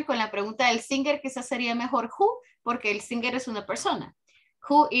 Carmen, con la pregunta del singer, quizás sería mejor who, porque el singer es una persona.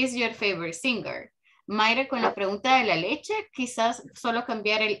 Who is your favorite singer? Mayra, con la pregunta de la leche, quizás solo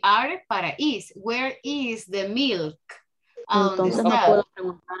cambiar el are para is. Where is the milk? Entonces no puedo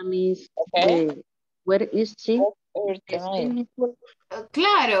preguntar mis where is she?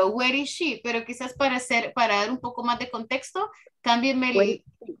 Claro, where is she, pero quizás para dar un poco más de contexto, cámbienme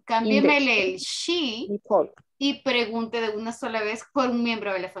el she y pregunte de una sola vez por un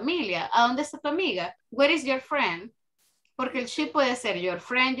miembro de la familia. ¿A dónde está tu amiga? Where is your friend? Porque el she puede ser your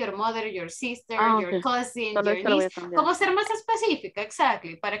friend, your mother, your sister, your cousin, your niece. Como ser más específica,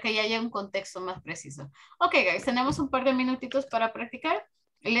 exactly, para que haya un contexto más preciso. Ok, guys, tenemos un par de minutitos para practicar.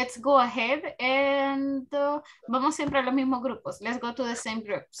 Let's go ahead and vamos siempre a los mismos grupos. Let's go to the same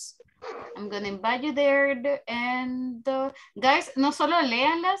groups. I'm going to invite you there and guys, no solo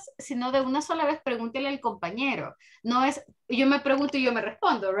léanlas, sino de una sola vez pregúntele al compañero. No es yo me pregunto y yo me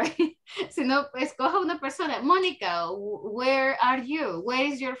respondo, right? Sino escoja una persona. Mónica, where are you? Where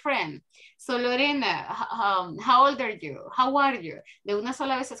is your friend? So Lorena, how old are you? How are you? De una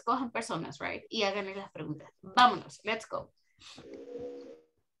sola vez escojan personas, right? Y háganle las preguntas. Vámonos, let's go.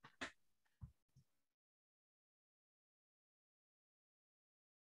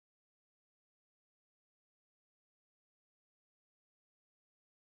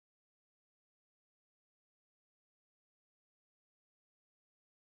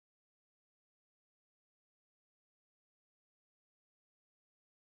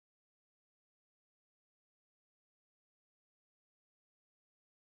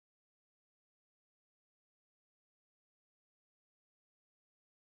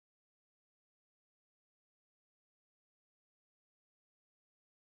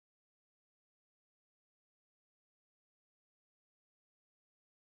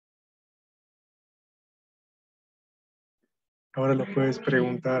 Ahora lo puedes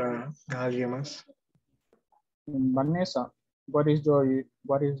preguntar a alguien más. Vanessa, what is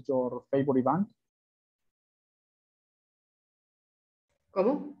your favorite band?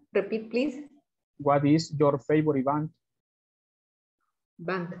 ¿Cómo? Repeat, please. What is your favorite band?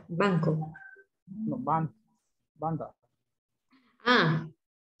 Banco. No, banda.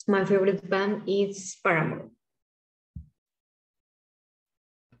 My favorite band is Paramore.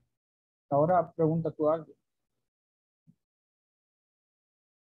 Ahora pregunta tú algo.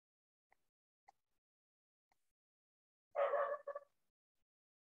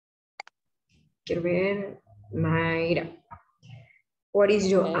 Quiero ver, Mayra. What is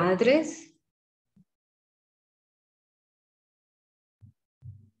your address?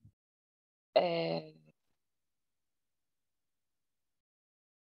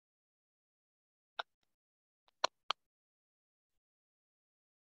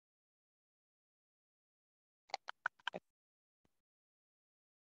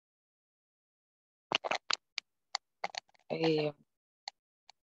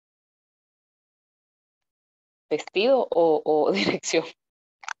 ¿Vestido o dirección?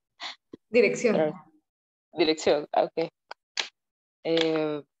 Dirección. Dirección, ok.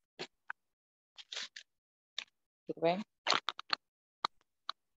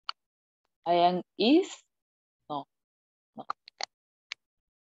 I am is. No.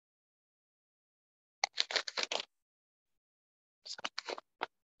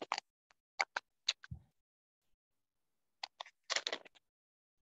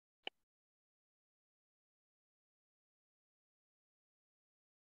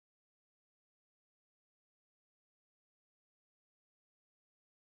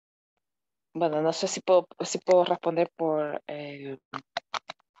 Bueno, no sé si puedo responder por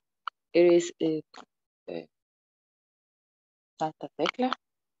eres Santa Tecla.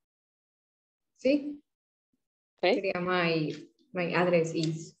 Sí. ¿Sí? Sería my address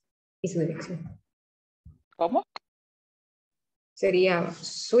is y su dirección. ¿Cómo? Sería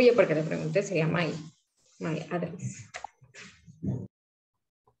suyo porque le pregunté, sería my address.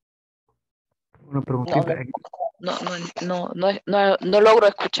 Una preguntita. No logro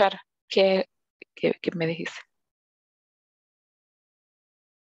escuchar. ¿Qué ¿Qué me dijiste?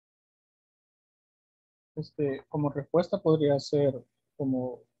 Como respuesta podría ser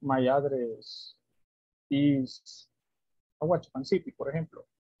como my address is Aguachapán City, por ejemplo.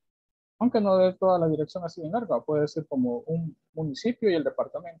 Aunque no de toda la dirección así en larga, puede ser como un municipio y el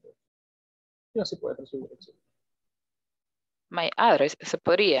departamento. Y así puede ser su dirección. My address, se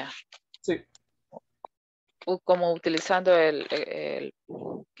podría. Sí. Como utilizando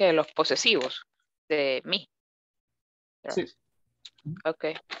 ¿qué? Los posesivos de mí. Sí. Ok.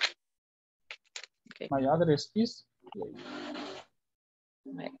 My address is.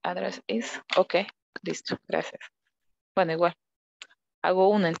 My address is. Ok, listo, gracias. Bueno, igual. Hago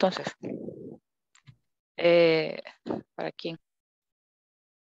una entonces. ¿Para quién?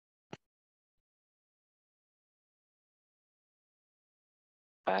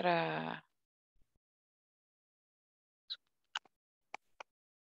 Para...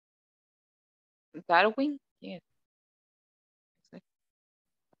 Darwin. Yes.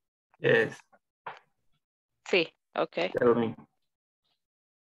 Yes. Sí, ok. Darwin.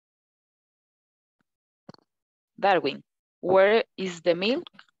 Darwin. Where is the milk?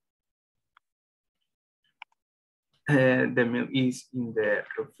 The milk is in the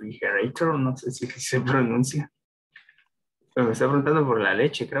refrigerator. No sé si se pronuncia. Pero me está preguntando por la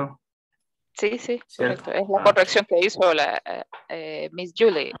leche, creo. Sí, sí, ¿Cierto? correcto. Es la corrección que hizo la Miss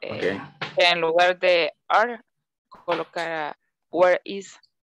Julie. Okay. Que en lugar de are, colocar where is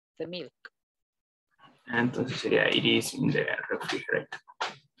the milk. Entonces sería it is in the refrigerator.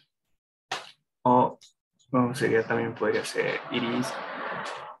 O bueno, sería también podría ser it is.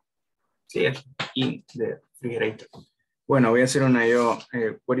 Sí, es in the refrigerator. Bueno, voy a hacer una yo.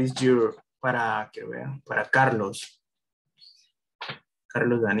 What is your, para que vean, para Carlos.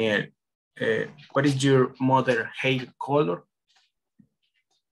 Carlos Daniel. What is your mother hair color?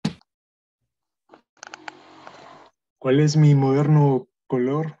 ¿Cuál es mi moderno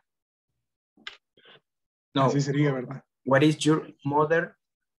color? No. Así sería, ¿verdad? What is your mother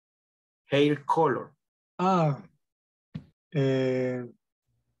hair color? Ah. Her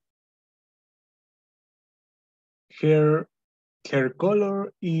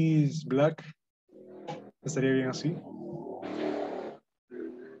color is black. Estaría bien así.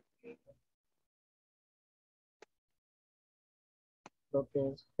 Creo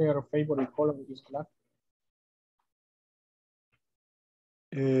que es her favorite color is black.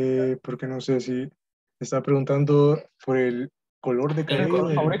 Porque no sé si está preguntando por el color de cabello. El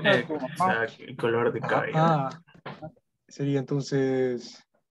color favorito de tu mamá. El color de cabello. Sería entonces...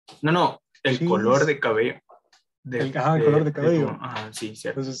 No, el color de cabello. El color de cabello. Sí,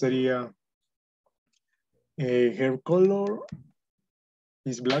 cierto. Entonces sería hair color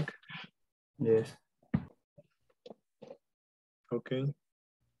is black. Yes. Ok.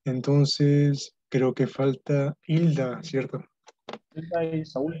 Entonces creo que falta Hilda, ¿cierto? Hilda y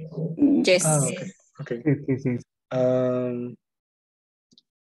Saúl. Yes. Ok. Sí.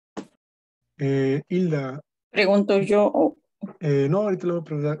 Hilda. Pregunto yo. No, ahorita le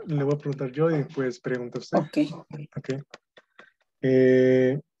voy a preguntar yo y después pregunta usted. Ok.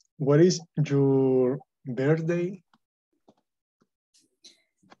 What is your birthday?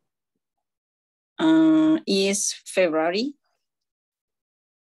 Is February.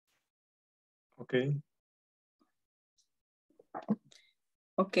 Ok.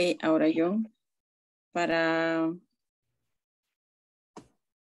 Ok, ahora yo.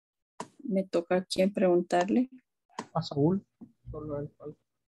 Me toca a quién preguntarle. A Saúl.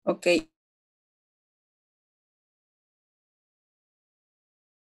 Ok.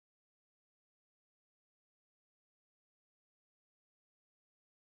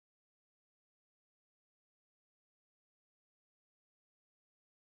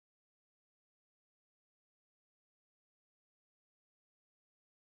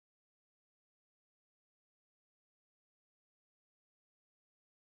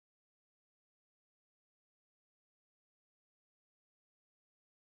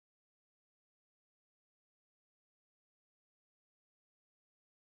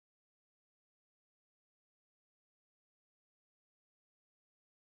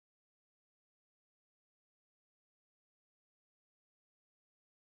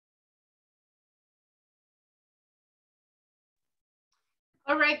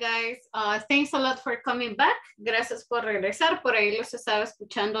 All right, guys. Thanks a lot for coming back. Gracias por regresar. Por ahí los estaba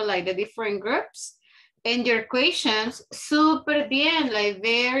escuchando, like the different groups. And your questions, súper bien, like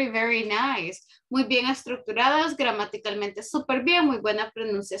very, very nice. Muy bien estructuradas, gramaticalmente súper bien, muy buena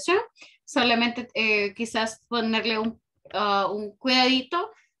pronunciación. Solamente quizás ponerle un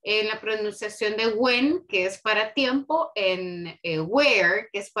cuidadito en la pronunciación de when, que es para tiempo, en where,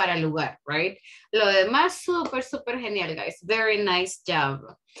 que es para lugar, right? Lo demás, súper genial, guys. Very nice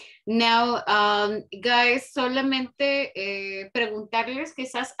job. Now, guys, solamente preguntarles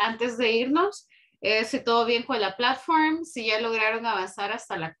quizás antes de irnos, si todo bien con la plataforma, si ya lograron avanzar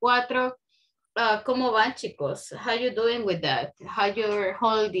hasta la 4. ¿Cómo van, chicos? How you doing with that? How you're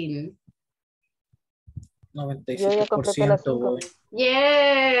holding? 97%.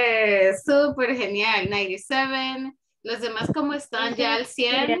 Yes, súper genial. 97. ¿Los demás cómo están? ¿Ya al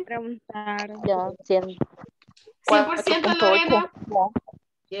 100? Quería preguntar. Ya, 100. 100%, Lorena. Yeah.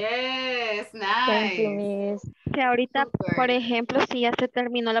 Yes, Thank you, nice. Miss. Que ahorita, Super. por ejemplo, si ya se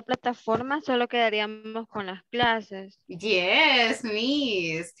terminó la plataforma, solo quedaríamos con las clases. Yes,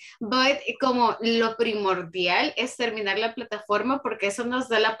 Miss. But como lo primordial es terminar la plataforma porque eso nos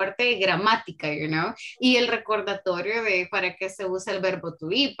da la parte de gramática, you know, y el recordatorio de para qué se usa el verbo to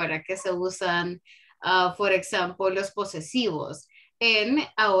be, para qué se usan, por ejemplo, los posesivos.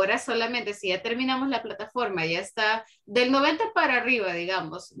 Ahora solamente si ya terminamos la plataforma, ya está del 90 para arriba,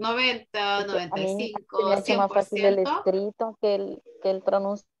 digamos, 90, 95, me ha hecho más fácil el 100%. escrito que el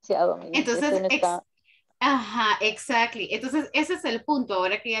pronunciado. Entonces, Eso no está... ajá, exactly. Entonces, ese es el punto.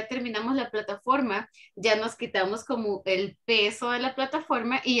 Ahora que ya terminamos la plataforma, ya nos quitamos como el peso de la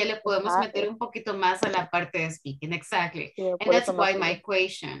plataforma y ya le podemos meter un poquito más a la parte de speaking. Exactly. Sí, And that's why my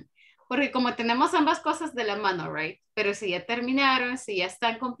question. Porque como tenemos ambas cosas de la mano, right? Pero si ya terminaron, si ya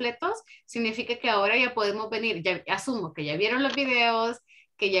están completos, significa que ahora ya podemos venir. Ya asumo que ya vieron los videos,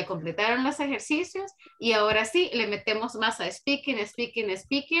 que ya completaron los ejercicios y ahora sí le metemos más a speaking,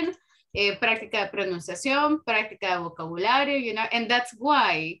 práctica de pronunciación, práctica de vocabulario, you know, and that's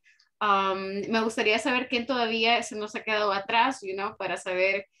why me gustaría saber quién todavía se nos ha quedado atrás, you know, para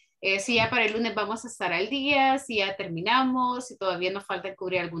saber si ya para el lunes vamos a estar al día, si ya terminamos, si todavía nos falta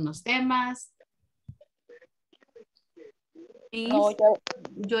cubrir algunos temas. No,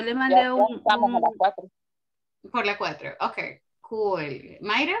 yo le mandé Estamos a las 4. Por la 4, ok, cool.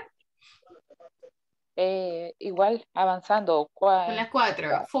 ¿Mayra? Igual, avanzando. Con la 4,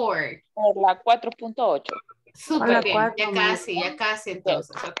 4. Por la 4.8. Súper bien, ya casi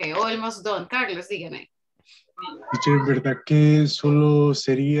entonces. Ok, almost done. Carlos, dígame. Teacher, ¿verdad que solo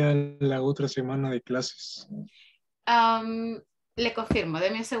sería la otra semana de clases? Le confirmo,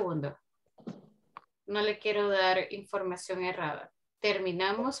 deme un segundo. No le quiero dar información errada.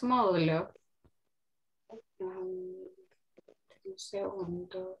 Terminamos módulo. Un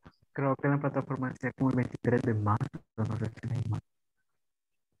segundo. Creo que la plataforma sea como el 23 de marzo. No sé si hay más.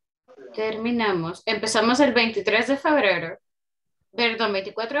 Terminamos. Empezamos el 23 de febrero. Perdón,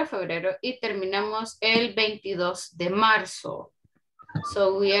 24 de febrero y terminamos el 22 de marzo.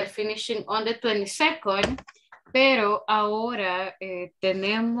 So we are finishing on the 22nd, pero ahora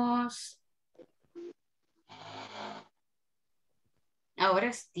tenemos, ahora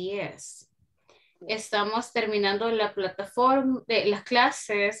es 10. Estamos terminando la plataforma de las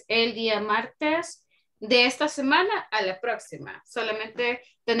clases el día martes de esta semana a la próxima. Solamente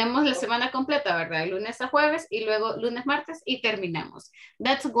tenemos la semana completa, ¿verdad? Lunes a jueves y luego lunes, martes y terminamos.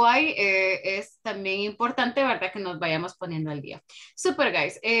 That's why es también importante, ¿verdad? Que nos vayamos poniendo al día. Super,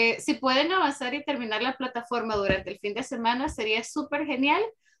 guys. Si pueden avanzar y terminar la plataforma durante el fin de semana, sería súper genial.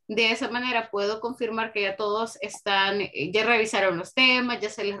 De esa manera puedo confirmar que ya todos están, ya revisaron los temas, ya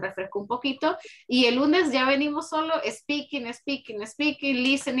se les refrescó un poquito y el lunes ya venimos solo speaking,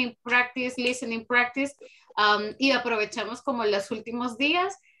 listening, practice, y aprovechamos como los últimos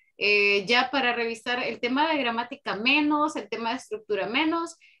días ya para revisar el tema de gramática menos, el tema de estructura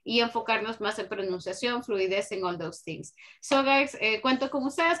menos y enfocarnos más en pronunciación, fluidez, en all those things. So guys, cuento con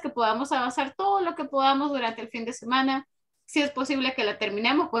ustedes que podamos avanzar todo lo que podamos durante el fin de semana. Si es posible que la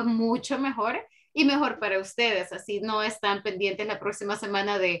terminemos, pues mucho mejor y mejor para ustedes. Así no están pendientes la próxima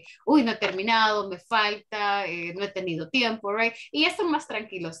semana de, uy, no he terminado, me falta, no he tenido tiempo, right? Y están más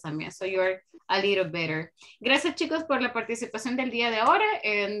tranquilos también. So you're a little better. Gracias, chicos, por la participación del día de ahora.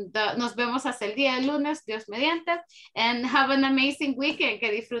 And, nos vemos hasta el día de lunes, Dios mediante. And have an amazing weekend.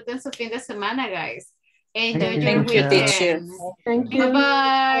 Que disfruten su fin de semana, guys. Enjoy your weekend. Thank you.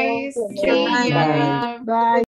 Bye-bye. See ya. Bye.